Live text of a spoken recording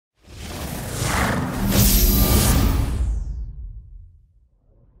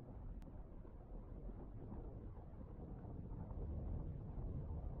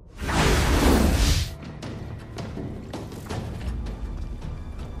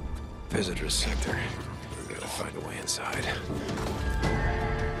Visitor's center. We gotta find a way inside.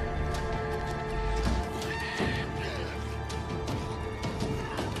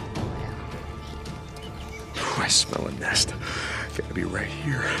 I smell a nest. Gotta be right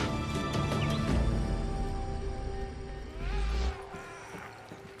here.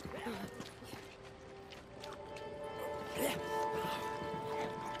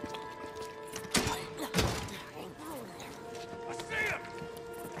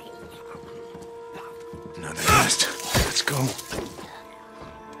 Another nest. Let's go.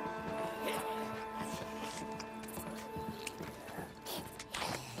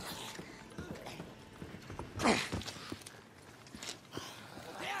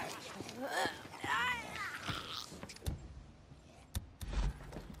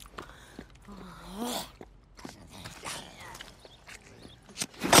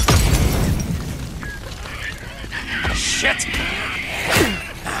 Shit!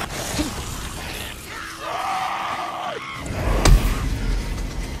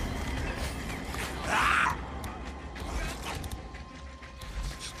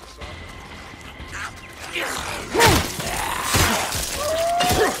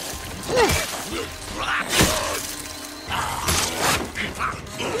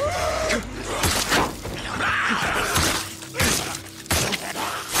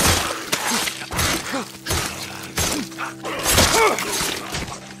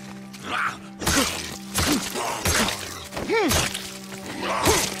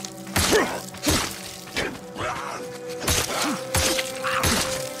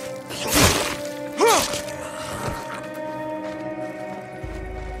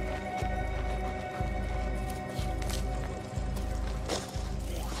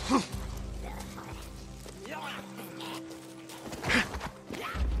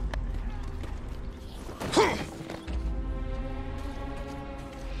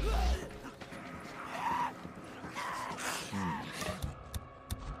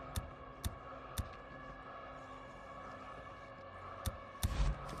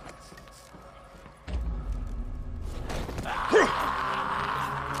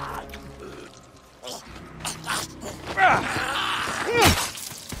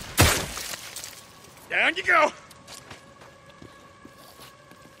 Down you go!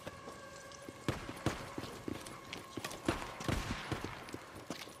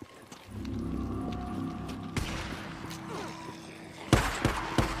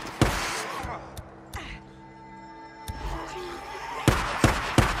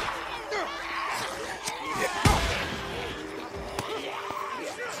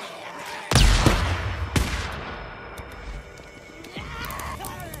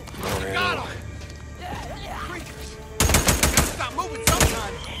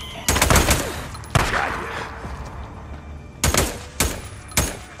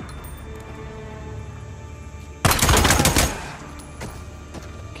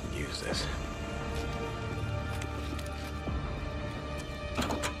 This.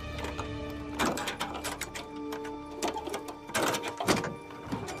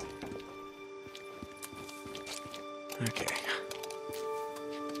 Okay.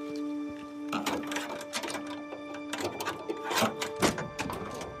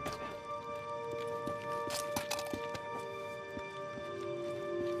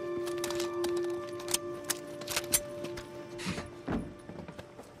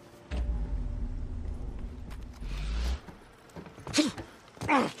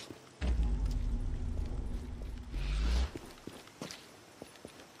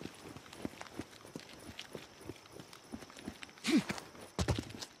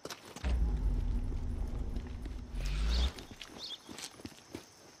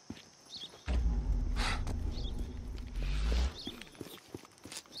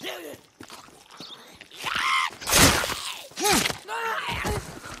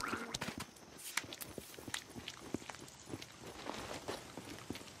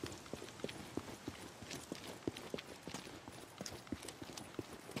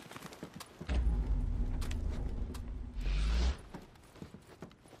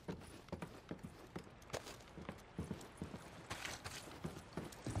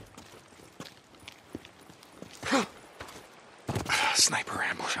 Sniper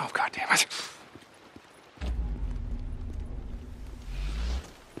ambush. Oh, goddammit.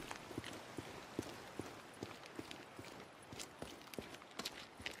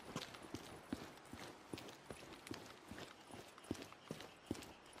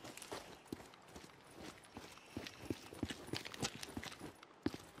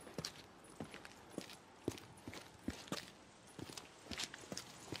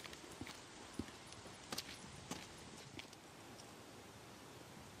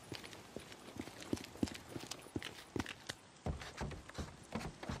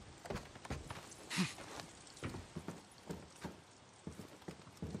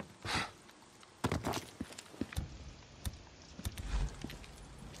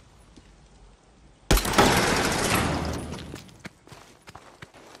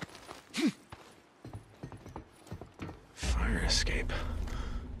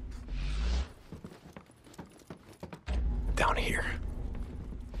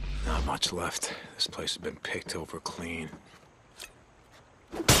 Not much left. This place has been picked over clean.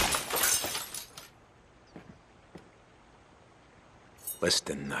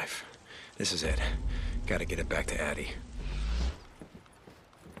 Liston knife. This is it. Gotta get it back to Addie.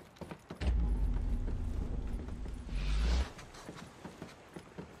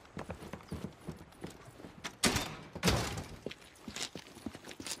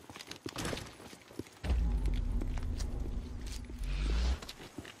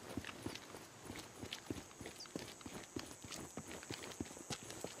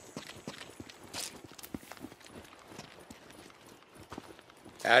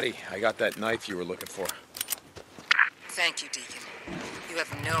 Addie, I got that knife you were looking for. Thank you, Deacon. You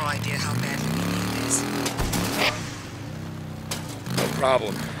have no idea how badly we need this. No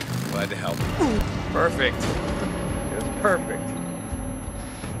problem. Glad to help. Perfect. It's perfect.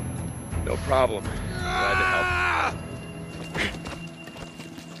 No problem. Glad to help.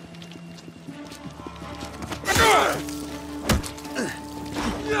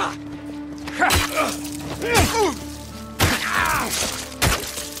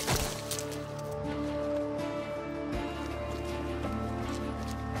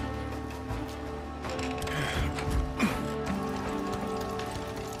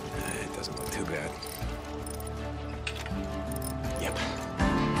 It doesn't look too bad. Yep.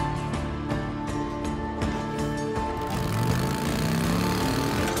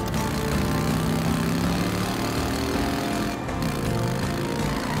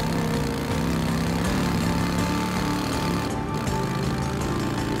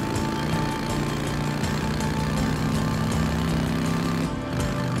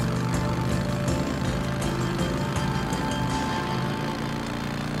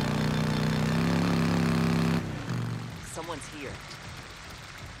 Someone's here.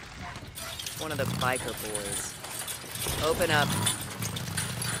 One of the biker boys. Open up.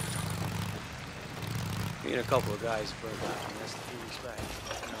 Me and a couple of guys burned out the nest a few weeks back.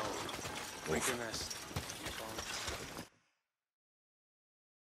 No, break the nest.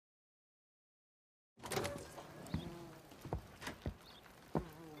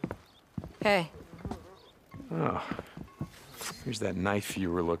 Hey. Oh. Here's that knife you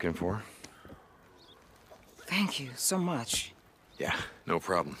were looking for. Thank you so much. Yeah, no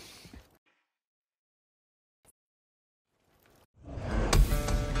problem.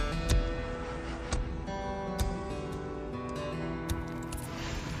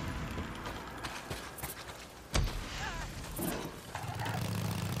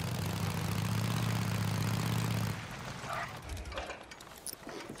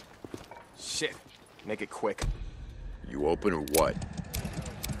 Shit. Make it quick. You open or what?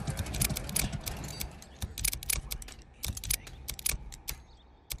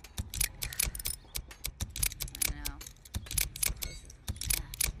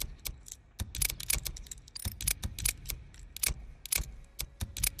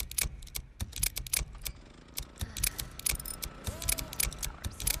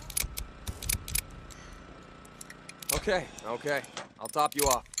 Okay. I'll top you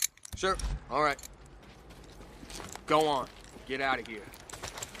off. Sure, all right. Go on. Get out of here.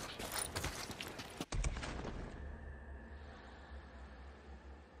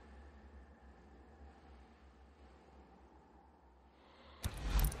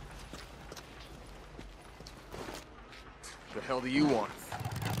 The hell do you want?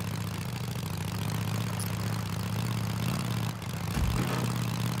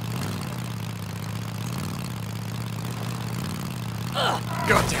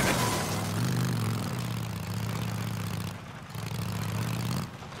 God damn it.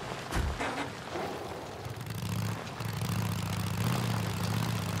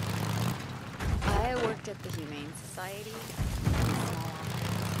 I worked at the Humane Society.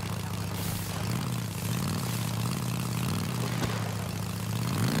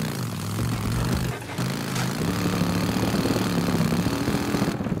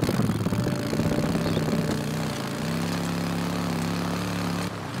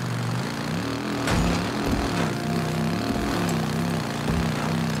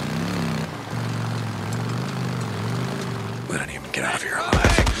 We don't even get out of here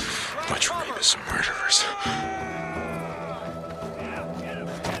alive. Bunch of rapists and murderers.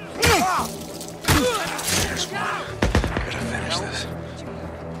 There's one. Gotta finish this.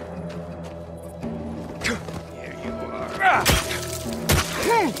 Here you are.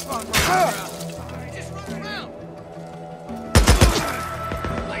 Just run around.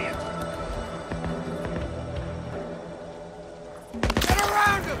 Get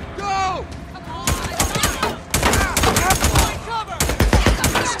around him! Go!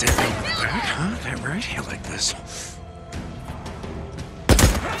 Stepping back, huh? That right? You like this? Get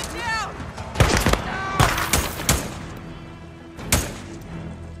down!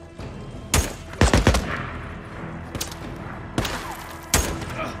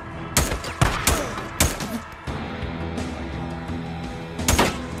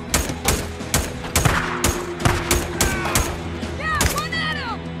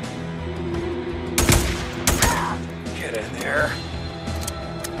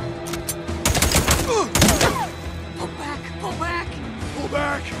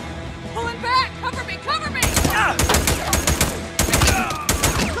 back! Pulling back! Cover me! Cover me!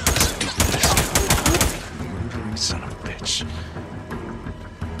 Murdering son of a bitch.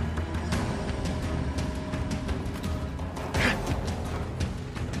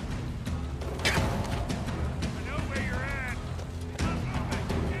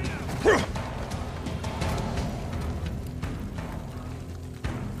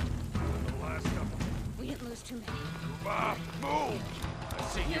 We didn't lose too many. Move! I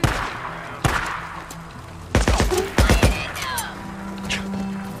see you.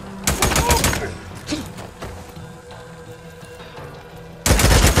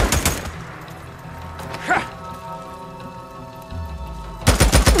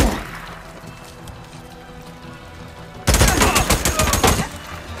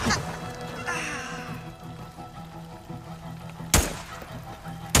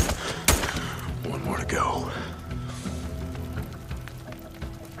 One more to go.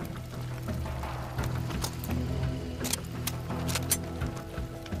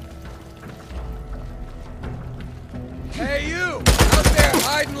 Hey, you! Out there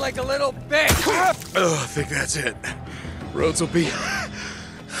hiding like a little bitch! Oh, I think that's it. Roads will be a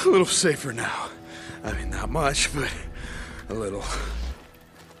little safer now. I mean, not much, but a little.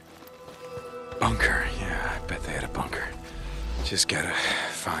 Bunker. Yeah, I bet they had a bunker. Just gotta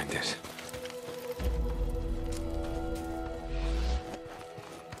find it.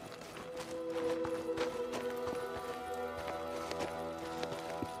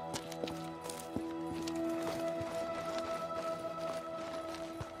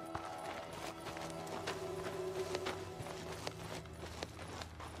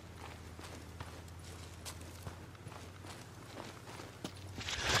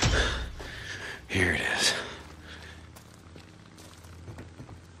 Here it is.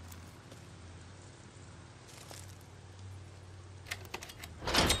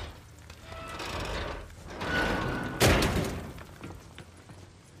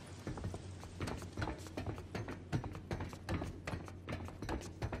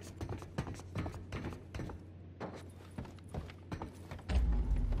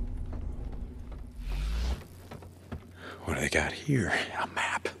 What do they got here? A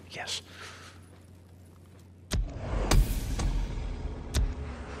map, yes.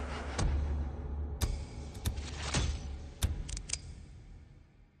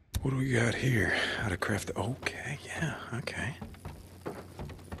 What do we got here? How to craft... Okay, yeah, okay.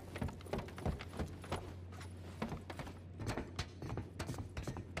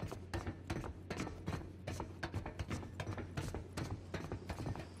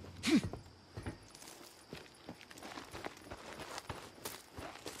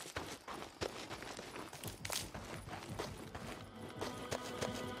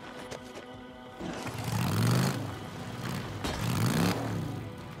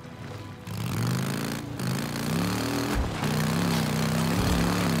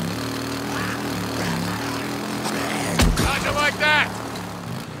 How'd you like that?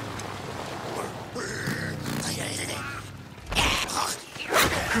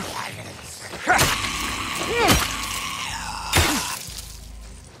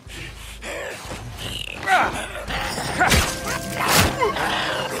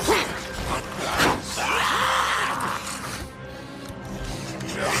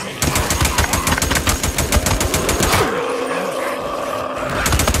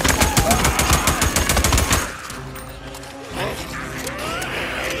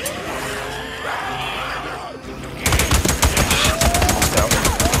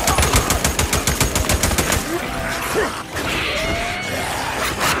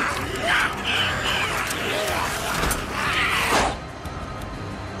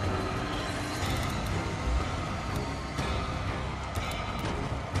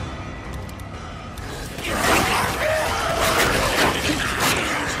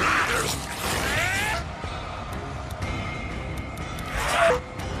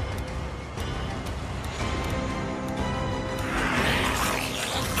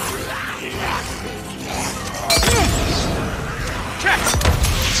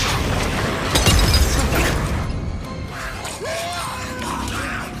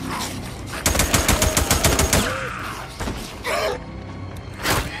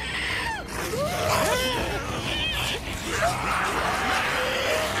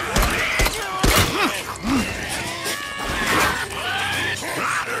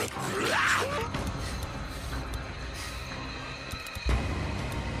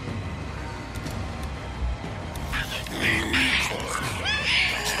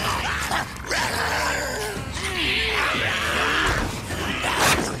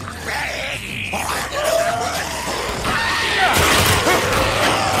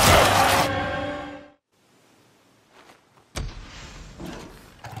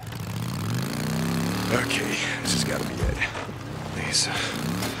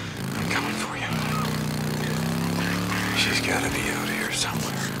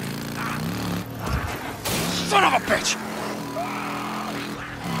 Son of a bitch!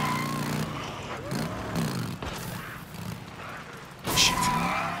 Shit.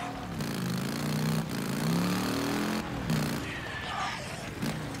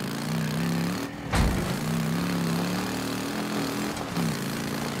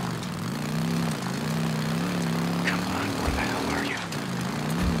 Come on, where the hell are you?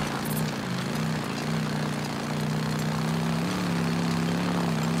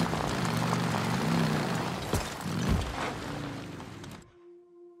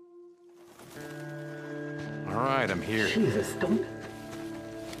 All right, I'm here. Jesus, don't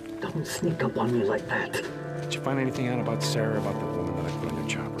sneak up on me like that. Did you find anything out about Sarah, about the woman that I put on your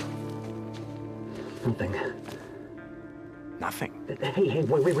chopper? Nothing. Nothing. Hey,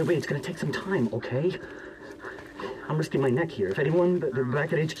 wait. It's gonna take some time, okay? I'm risking my neck here. If anyone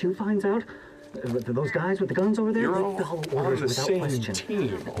back at HQ finds out, those guys with the guns over there, You're all they'll on orders the without same question.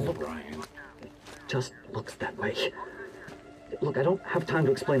 team, O'Brien. Just looks that way. Look, I don't have time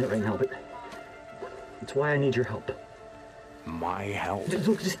to explain it right now, but it's why I need your help. My help?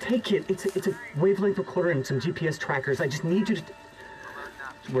 Look, just take it. It's a wavelength recorder and some GPS trackers. I just need you to...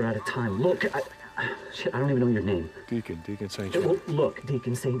 We're out of time. Look, shit, I don't even know your name. Deacon St. John. Well, look,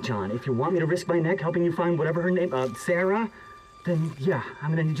 Deacon St. John, if you want me to risk my neck helping you find whatever her name, Sarah, then yeah, I'm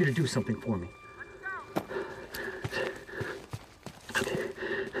gonna need you to do something for me.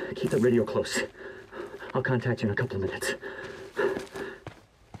 Keep the radio close. I'll contact you in a couple of minutes.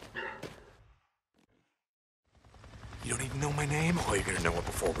 You don't even know my name? Oh, you're gonna know it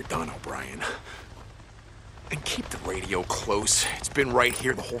before we're done, O'Brien. And keep the radio close. It's been right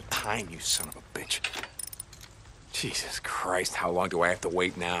here the whole time, you son of a bitch. Jesus Christ, how long do I have to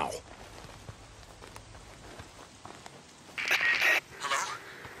wait now? Hello?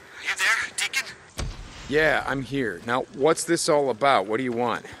 Are you there, Deacon? Yeah, I'm here. Now, what's this all about? What do you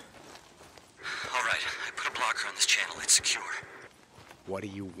want? All right, I put a blocker on this channel. It's secure. What do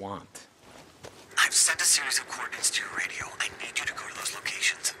you want? I've sent a series of coordinates to your radio. I need you to go to those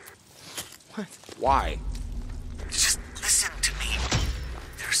locations. What? Why? Just listen to me.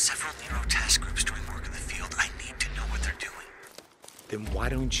 There are several Nero task groups doing work in the field. I need to know what they're doing. Then why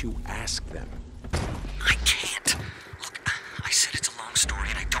don't you ask them? I can't. Look, I said it's a long story,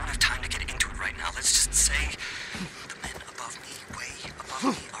 and I don't have time to get into it right now. Let's just say the men above me, way above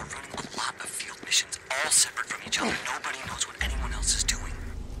me, are running a lot of field missions, all separate from each other. Nobody knows what anyone else is doing.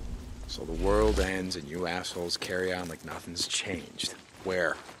 So the world ends and you assholes carry on like nothing's changed.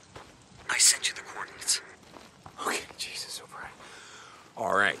 Where? I sent you the coordinates. Okay, Jesus, O'Brien.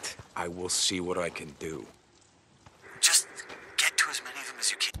 All right, I will see what I can do. Just get to as many of them as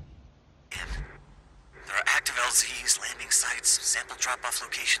you can. There are active LZs, landing sites, sample drop-off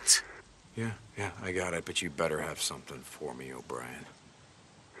locations. Yeah, I got it, but you better have something for me, O'Brien.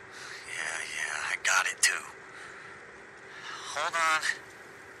 Yeah, I got it too. Hold on.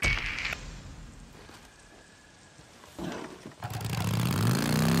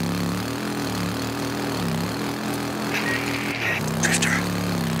 Drifter.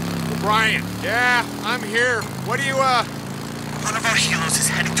 O'Brien, yeah, I'm here. What do you, One of our helos is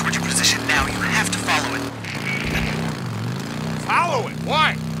heading towards your position now. You have to follow it. Follow it?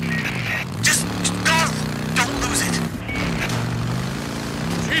 Why? Just go! Don't lose it.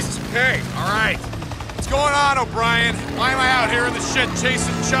 Jesus, okay, all right. What's going on, O'Brien? Why am I out here in the shit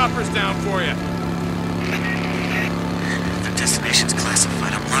chasing choppers down for you? Their destination's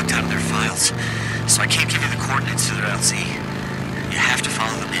classified. I'm locked out of their files, so I can't give you the coordinates to their LZ. You have to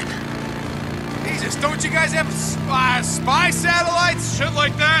follow them in. Jesus, don't you guys have spy satellites? Shit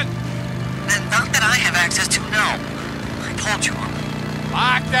like that? And not that I have access to, no. I told you on them.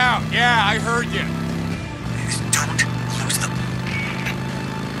 Locked out. Yeah, I heard you. Don't lose them.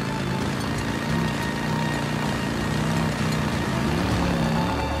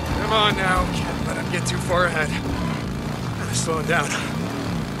 Come on now. Can't let him get too far ahead. Gotta slow him down.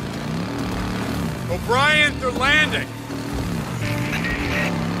 O'Brien, they're landing.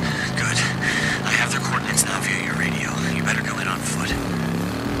 Good. I have their coordinates now via your radio. You better go in on foot.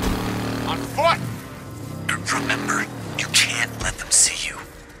 On foot? Remember, you can't let them see you.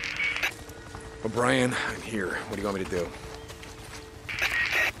 O'Brien, I'm here. What do you want me to do?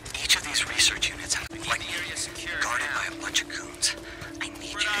 Each of these research units have been like guarded by a bunch of goons. I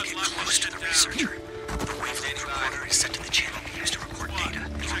need you to get close to the researcher. The wavelength recorder is set to the channel we use to record data.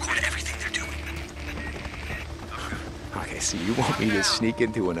 You record everything they're doing. Okay, so you want me to sneak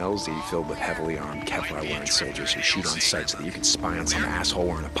into an LZ filled with heavily armed Kevlar-wearing soldiers who shoot on sight so that you can spy on some asshole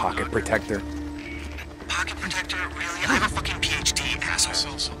wearing a pocket protector? Pocket protector? Really? I'm a fucking PhD,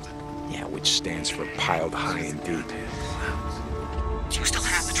 asshole. Yeah, which stands for piled high and deep. Do you still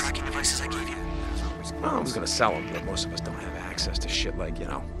have the tracking devices I gave you? Well, I was gonna sell them, but most of us don't have access to shit like,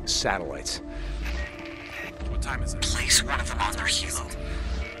 satellites. What time is it? Place one of them on their helo.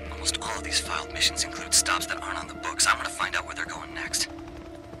 Almost all of these filed missions include stops that aren't on the books. I'm gonna find out where they're going next.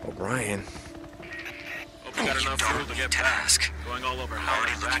 O'Brien. Hope you got enough fuel to get back. Task. Going all over I'm hell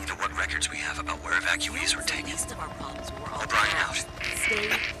already and looking back. at what records we have about where evacuees were taken. Least of our problems were all O'Brien out. Stay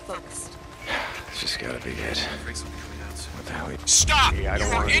focused. It's just gotta be it. What the hell? Stop! Yeah, I don't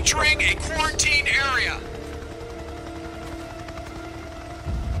you are wanna- entering a quarantine area!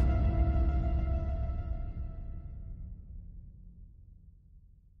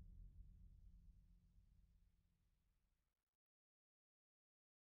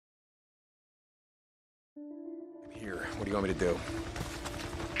 Here, what do you want me to do?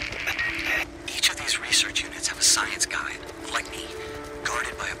 Each of these research units have a science guide, like me,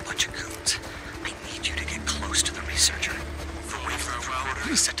 guarded by a bunch of goons. I need you to get close to the researcher. The wavelength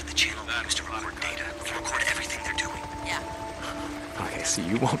recorder is set to the channel we use to record data. We record everything they're doing. Yeah. Okay, so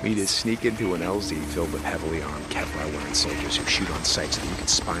you want me to sneak into an LZ filled with heavily armed Kevlar-wearing soldiers who shoot on sight so that you can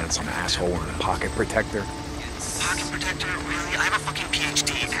spy on some asshole wearing a pocket protector? Pocket protector? Really? I'm a fucking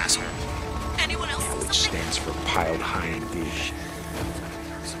PhD, asshole. Anyone else? Which stands for piled high indeed.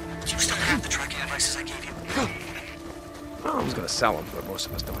 You still have the tracking devices I gave you? Well, I was gonna sell them, but most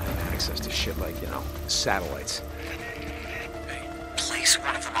of us don't have access to shit like, satellites. Place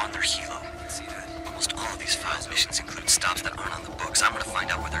one of them on their helo. See that? Almost all of these filed missions include stops that aren't on the books. I'm gonna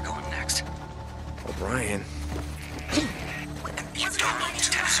find out where they're going next. O'Brien. You don't need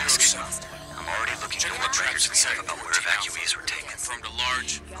to ask. I'm already looking at what records we have about where evacuees were taken. Confirmed a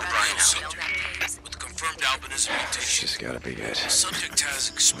large O'Brien out. subject with confirmed albinism It's mutation. just gotta be it. Subject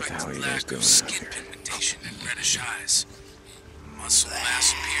has What the hell are expected you guys lack doing of skin pigmentation and reddish eyes. Muscle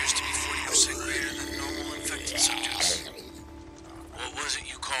mass appears to be 40% greater than normal infected subjects. What was it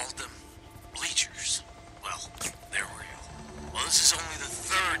you called them? Bleachers. Well, they're real. Well, this is only the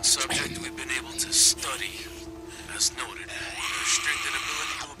third subject we've been able to study. As noted, their strength and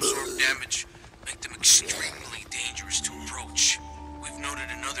ability to absorb damage make them extremely dangerous to approach. We've noted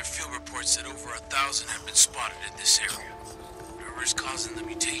in other field reports that over 1,000 have been spotted in this area. Whatever's causing the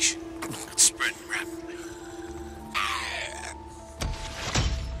mutation, it's spreading rapidly.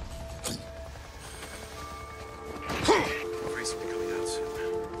 Race will be coming out soon.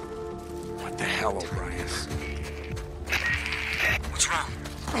 What the hell, O'Brien? What's wrong?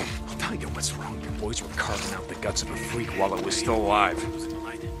 I'll tell you what's wrong. Your boys were carving out the guts of a freak while it was still alive.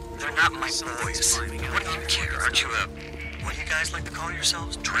 They're not my boys. What do you care? Aren't you what do you guys like to call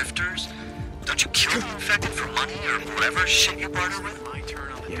yourselves? Drifters? Don't you kill the infected for money or whatever shit you barter with?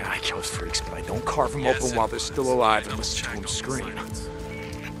 Yeah, I kill freaks, but I don't carve them open while they're still alive and listen to them scream.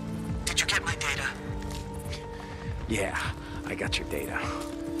 Did you get my data? Yeah, I got your data.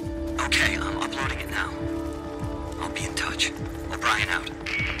 Okay, I'm uploading it now. I'll be in touch. O'Brien out.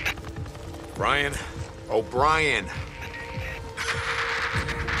 Brian? O'Brien!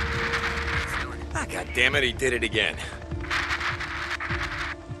 Ah, God damn it, he did it again.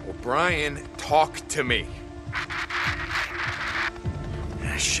 O'Brien, talk to me.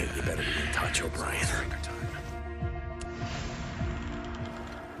 Ah, shit, you better be in touch, O'Brien.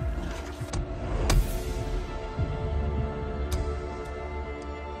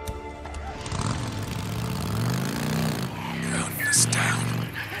 Counting us down.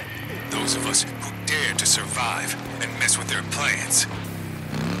 Those of us who dare to survive and mess with their plans.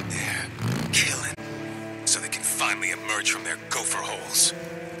 They're killing so they can finally emerge from their gopher holes.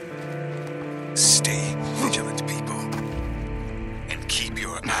 Stay vigilant, people. And keep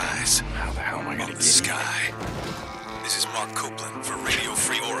your eyes How the hell am I on gonna the get you? sky. This is Mark Copeland for Radio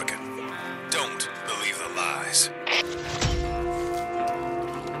Free Oregon. Don't believe the lies.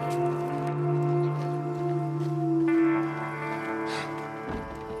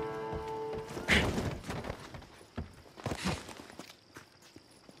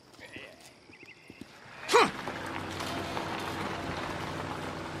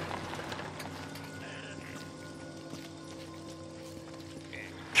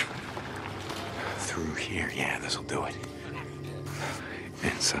 Through here, yeah, this'll do it.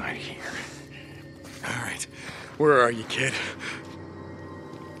 Inside here. All right, where are you, kid?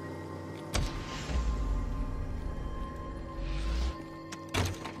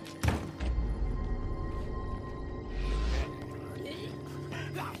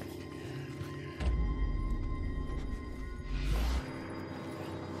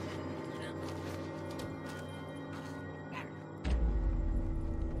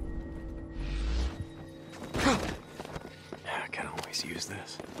 I can always use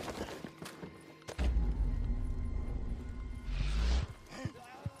this.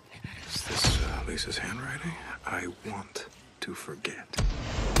 Lisa's handwriting. I want to forget.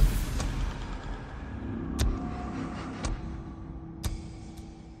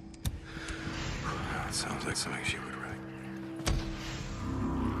 Sounds like something she would write.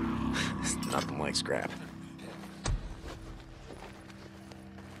 It's nothing like scrap.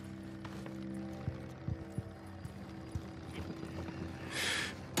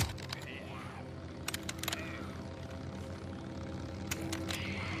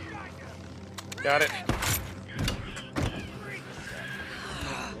 Got it.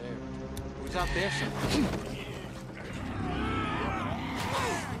 Who's out there, Sherman?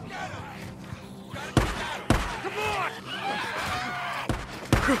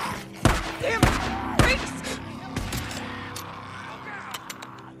 Damn it! Brakes!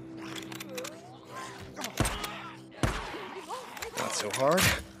 Not so hard.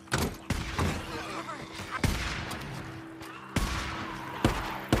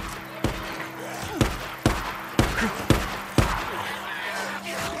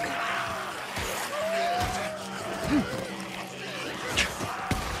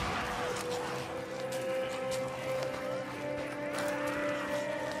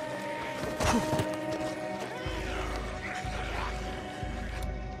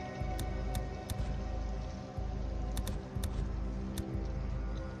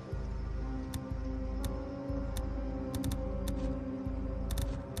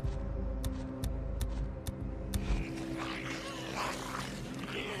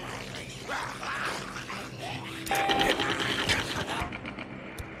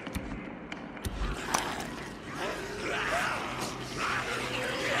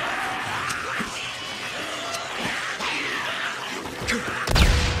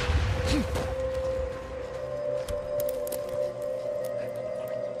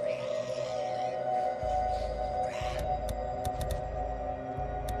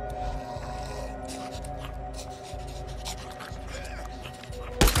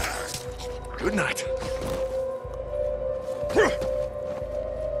 Good night.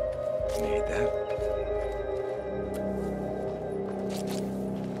 Need that.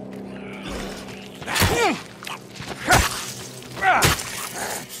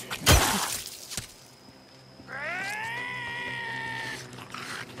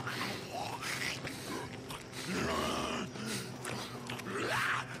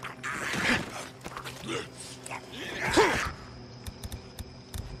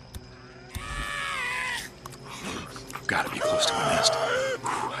 Gotta be close to a nest.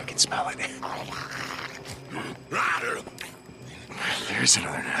 Whew, I can smell it. There's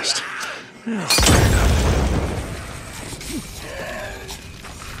another nest. Oh, fair enough.